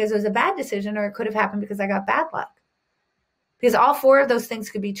happened because it was a bad decision, or it could have happened because I got bad luck. Because all 4 of those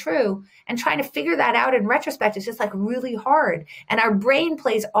things could be true. And trying to figure that out in retrospect is just like really hard. And our brain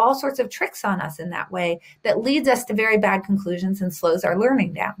plays all sorts of tricks on us in that way that leads us to very bad conclusions and slows our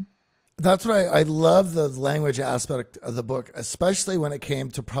learning down. That's what I love the language aspect of the book, especially when it came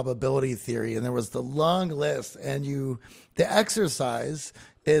to probability theory. And there was the long list, and the exercise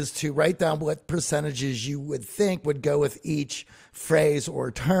is to write down what percentages you would think would go with each phrase or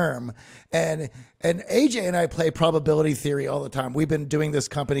term. And AJ and I play probability theory all the time. We've been doing this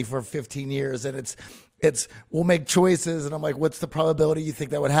company for 15 years, and it's we'll make choices, and I'm like, what's the probability you think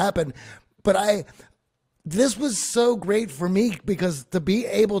that would happen? But this was so great for me because to be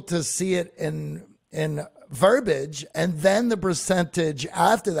able to see it in verbiage and then the percentage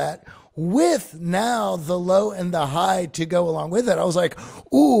after that, with now the low and the high to go along with it, I was like,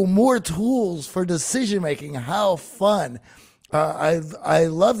 ooh, more tools for decision making. How fun. I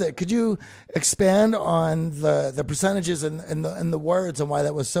loved it. Could you expand on the percentages and the words and why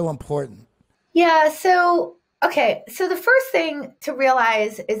that was so important? Yeah. So the first thing to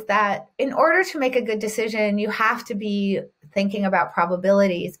realize is that in order to make a good decision, you have to be thinking about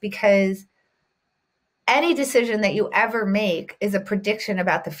probabilities, because any decision that you ever make is a prediction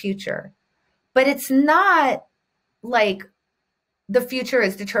about the future. But it's not like the future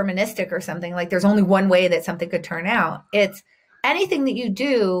is deterministic or something, like there's only one way that something could turn out. It's anything that you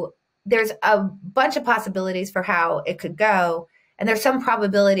do, there's a bunch of possibilities for how it could go. And there's some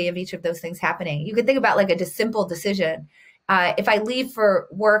probability of each of those things happening. You could think about like a just simple decision. If I leave for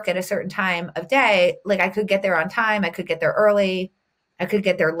work at a certain time of day, like I could get there on time, I could get there early, I could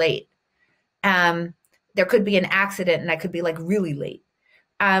get there late. There could be an accident and I could be like really late.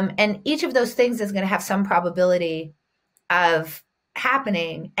 And each of those things is going to have some probability of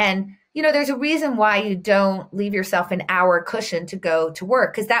happening. And, you know, there's a reason why you don't leave yourself an hour cushion to go to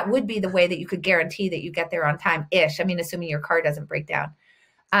work, because that would be the way that you could guarantee that you get there on time-ish. I mean, assuming your car doesn't break down.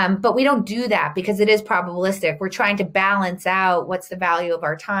 But we don't do that because it is probabilistic. We're trying to balance out what's the value of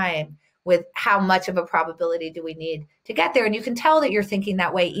our time with how much of a probability do we need to get there. And you can tell that you're thinking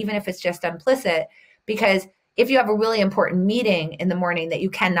that way, even if it's just implicit, because if you have a really important meeting in the morning that you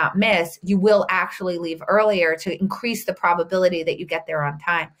cannot miss, you will actually leave earlier to increase the probability that you get there on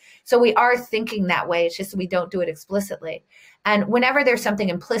time. So we are thinking that way. It's just we don't do it explicitly. And whenever there's something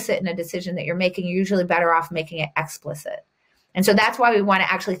implicit in a decision that you're making, you're usually better off making it explicit. And so that's why we want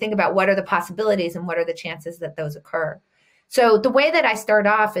to actually think about what are the possibilities and what are the chances that those occur. So the way that I start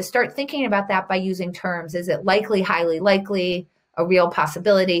off is start thinking about that by using terms. Is it likely, highly likely, a real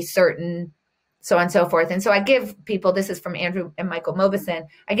possibility, certain, so on and so forth. And so I give people, this is from Andrew and Michael Mauboussin,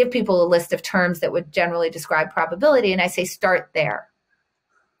 I give people a list of terms that would generally describe probability. And I say, start there.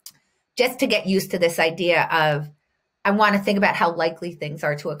 Just to get used to this idea of, I want to think about how likely things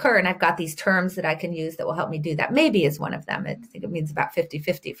are to occur. And I've got these terms that I can use that will help me do that. Maybe is one of them. I think it means about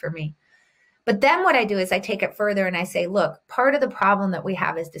 50-50 for me. But then what I do is I take it further and I say, look, part of the problem that we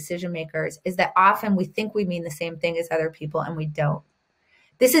have as decision makers is that often we think we mean the same thing as other people and we don't.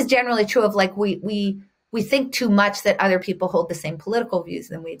 This is generally true of like we think too much that other people hold the same political views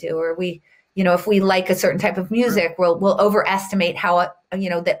than we do, or we, you know, if we like a certain type of music, we'll overestimate how,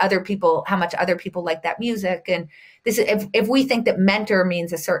 you know, that other people, how much other people like that music. And this, if we think that mentor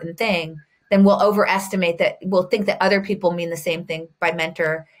means a certain thing, then we'll overestimate that. We'll think that other people mean the same thing by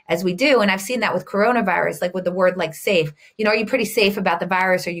mentor as we do. And I've seen that with coronavirus, like with the word like safe. You know, are you pretty safe about the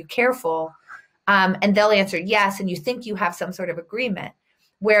virus? Are you careful? And they'll answer yes. And you think you have some sort of agreement.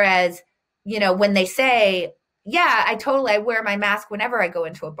 Whereas, you know, when they say, yeah, I wear my mask whenever I go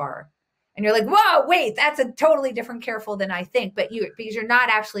into a bar. And you're like, whoa, wait, that's a totally different careful than I think. But because you're not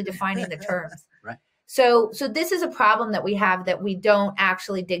actually defining the terms. Right. So this is a problem that we have, that we don't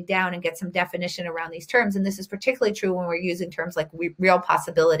actually dig down and get some definition around these terms. And this is particularly true when we're using terms like real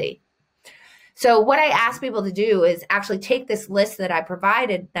possibility. So what I ask people to do is actually take this list that I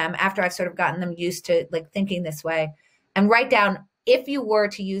provided them after I've sort of gotten them used to like thinking this way, and write down, if you were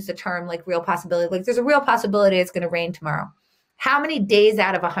to use the term like real possibility, like there's a real possibility it's going to rain tomorrow. How many days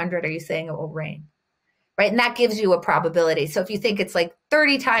out of 100 are you saying it will rain? Right. And that gives you a probability. So if you think it's like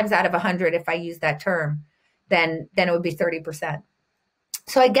 30 times out of 100, if I use that term, then it would be 30%.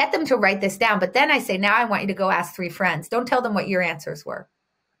 So I get them to write this down. But then I say, now I want you to go ask 3 friends. Don't tell them what your answers were.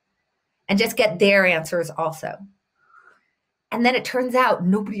 And just get their answers also. And then it turns out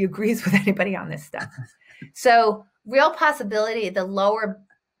nobody agrees with anybody on this stuff. So real possibility, the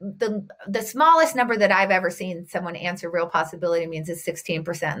smallest number that I've ever seen someone answer real possibility means is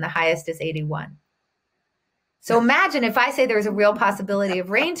 16%, and the highest is 81. So imagine if I say there's a real possibility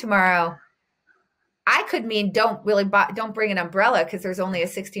of rain tomorrow, I could mean don't bring an umbrella because there's only a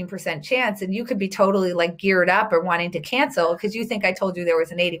 16% chance, and you could be totally like geared up or wanting to cancel because you think I told you there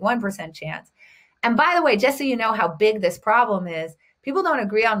was an 81% chance. And by the way, just so you know how big this problem is, people don't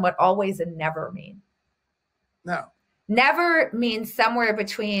agree on what always and never mean. No. Never means somewhere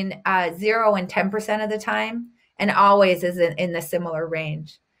between 0 and 10% of the time, and always is in the similar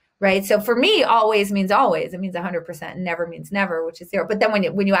range, right? So for me, always means always. It means 100%, and never means never, which is 0. But then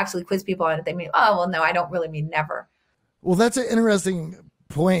when you actually quiz people on it, they mean, oh, well, no, I don't really mean never. Well, that's an interesting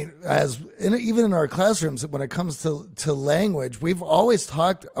point. Even in our classrooms, when it comes to language, we've always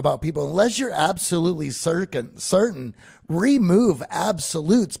talked about people, unless you're absolutely certain, remove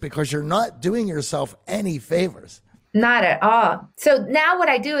absolutes, because you're not doing yourself any favors. Not at all. So now what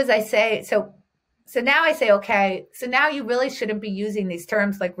I do is I say, so now I say, okay, so now you really shouldn't be using these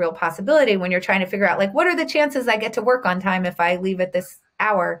terms like real possibility when you're trying to figure out, like, what are the chances I get to work on time if I leave at this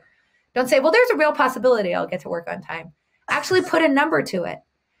hour? Don't say, well, there's a real possibility I'll get to work on time. Actually put a number to it.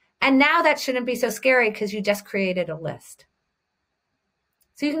 And now that shouldn't be so scary because you just created a list.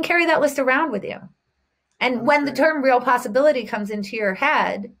 So you can carry that list around with you. And when the term real possibility comes into your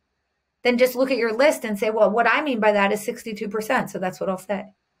head, then just look at your list and say, well, what I mean by that is 62%. So that's what I'll say.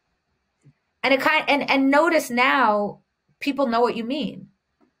 And and notice now people know what you mean.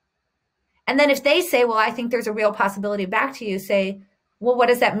 And then if they say, well, I think there's a real possibility back to you, say, well, what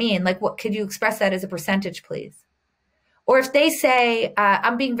does that mean? Like, what could you express that as a percentage, please? Or if they say,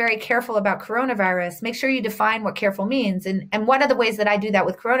 I'm being very careful about coronavirus, make sure you define what careful means. And one of the ways that I do that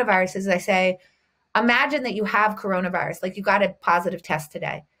with coronavirus is I say, imagine that you have coronavirus, like you got a positive test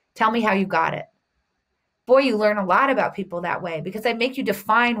today. Tell me how you got it. Boy, you learn a lot about people that way, because I make you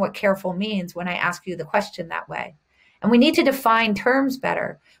define what careful means when I ask you the question that way. And we need to define terms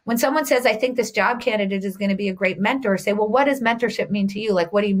better. When someone says, I think this job candidate is going to be a great mentor, say, well, what does mentorship mean to you?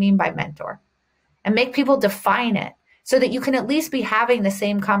 Like, what do you mean by mentor? And make people define it so that you can at least be having the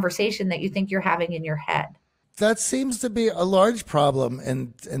same conversation that you think you're having in your head. That seems to be a large problem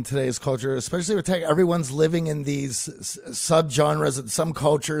in today's culture, especially with tech. Everyone's living in these subgenres and some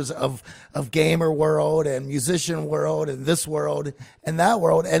cultures of gamer world and musician world and this world and that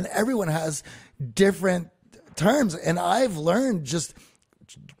world. And everyone has different terms. And I've learned, just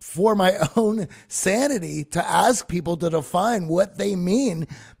for my own sanity, to ask people to define what they mean,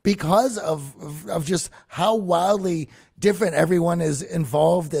 because of just how wildly different everyone is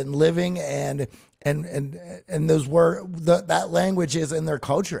involved in living and those that language is and their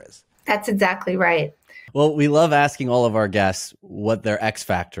culture is. That's exactly right. Well, we love asking all of our guests what their X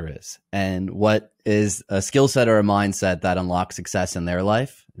factor is and what is a skill set or a mindset that unlocks success in their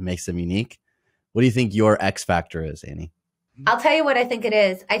life and makes them unique. What do you think your X factor is, Annie? I'll tell you what I think it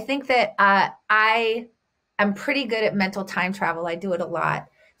is. I think that I am pretty good at mental time travel. I do it a lot.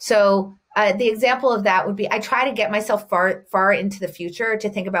 So the example of that would be, I try to get myself far into the future to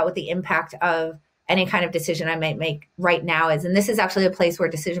think about what the impact of any kind of decision I might make right now is. And this is actually a place where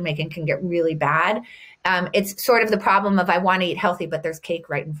decision making can get really bad. It's sort of the problem of, I want to eat healthy, but there's cake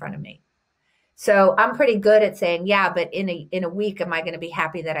right in front of me. So I'm pretty good at saying, yeah, but in a week, am I going to be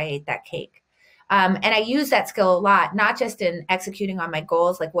happy that I ate that cake? And I use that skill a lot, not just in executing on my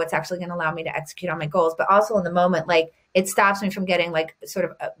goals, like what's actually going to allow me to execute on my goals, but also in the moment, like it stops me from getting like sort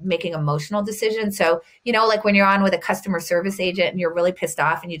of making emotional decisions. So, you know, like when you're on with a customer service agent and you're really pissed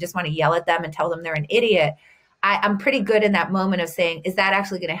off and you just want to yell at them and tell them they're an idiot. I'm pretty good in that moment of saying, is that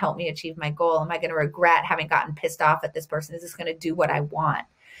actually going to help me achieve my goal? Am I going to regret having gotten pissed off at this person? Is this going to do what I want?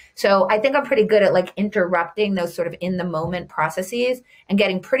 So I think I'm pretty good at like interrupting those sort of in the moment processes and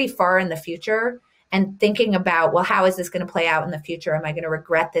getting pretty far in the future and thinking about, well, how is this going to play out in the future? Am I going to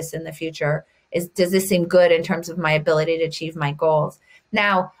regret this in the future? Does this seem good in terms of my ability to achieve my goals?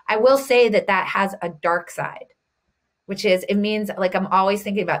 Now, I will say that has a dark side, which is, it means like I'm always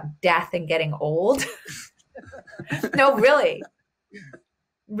thinking about death and getting old. No, really.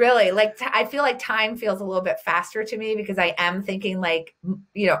 Really, like I feel like time feels a little bit faster to me because I am thinking like,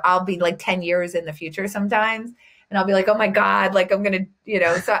 you know, I'll be like 10 years in the future sometimes. And I'll be like, oh my God, like I'm going to, you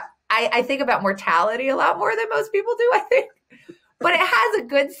know, so I think about mortality a lot more than most people do, I think. But it has a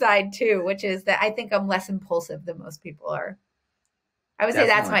good side too, which is that I think I'm less impulsive than most people are. I would say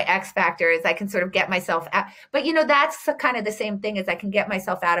that's my X factor, is I can sort of get myself out. But, you know, that's kind of the same thing, as I can get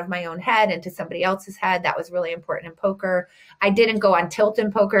myself out of my own head into somebody else's head. That was really important in poker. I didn't go on tilt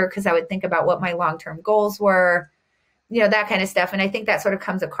in poker because I would think about what my long-term goals were, you know, that kind of stuff. And I think that sort of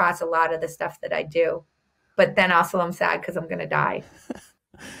comes across a lot of the stuff that I do. But then also I'm sad because I'm going to die.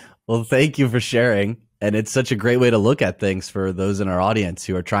 Well, thank you for sharing. And it's such a great way to look at things for those in our audience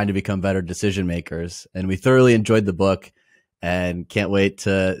who are trying to become better decision makers. And we thoroughly enjoyed the book and can't wait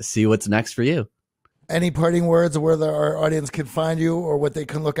to see what's next for you. Any parting words of where our audience can find you or what they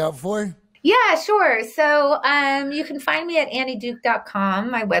can look out for? Yeah, sure. So you can find me at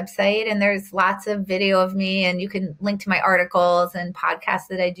annieduke.com, my website, and there's lots of video of me, and you can link to my articles and podcasts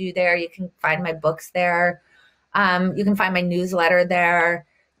that I do there. You can find my books there. You can find my newsletter there.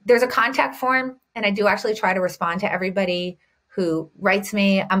 There's a contact form, and I do actually try to respond to everybody who writes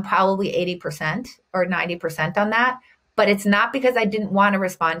me. I'm probably 80% or 90% on that. But it's not because I didn't want to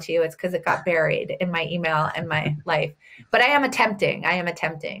respond to you. It's because it got buried in my email and my life. But I am attempting.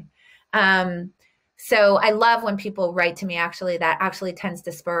 So I love when people write to me. Actually, that actually tends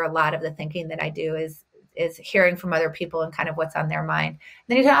to spur a lot of the thinking that I do, is hearing from other people and kind of what's on their mind. And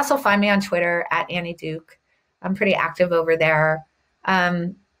then you can also find me on Twitter at Annie Duke. I'm pretty active over there.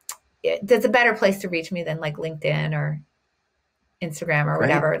 There's a better place to reach me than like LinkedIn or Instagram or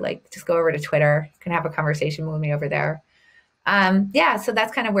whatever. Like, just go over to Twitter. You can have a conversation with me over there. Yeah, so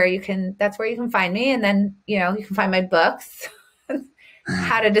that's kind of where you can find me. And then, you know, you can find my books,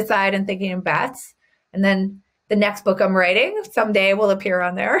 How to Decide and Thinking in Bets. And then the next book I'm writing someday will appear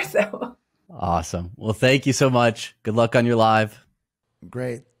on there. So awesome. Well, thank you so much. Good luck on your live.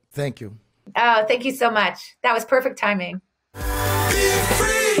 Great. Thank you. Oh, thank you so much. That was perfect timing. Be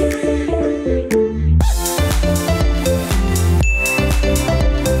free.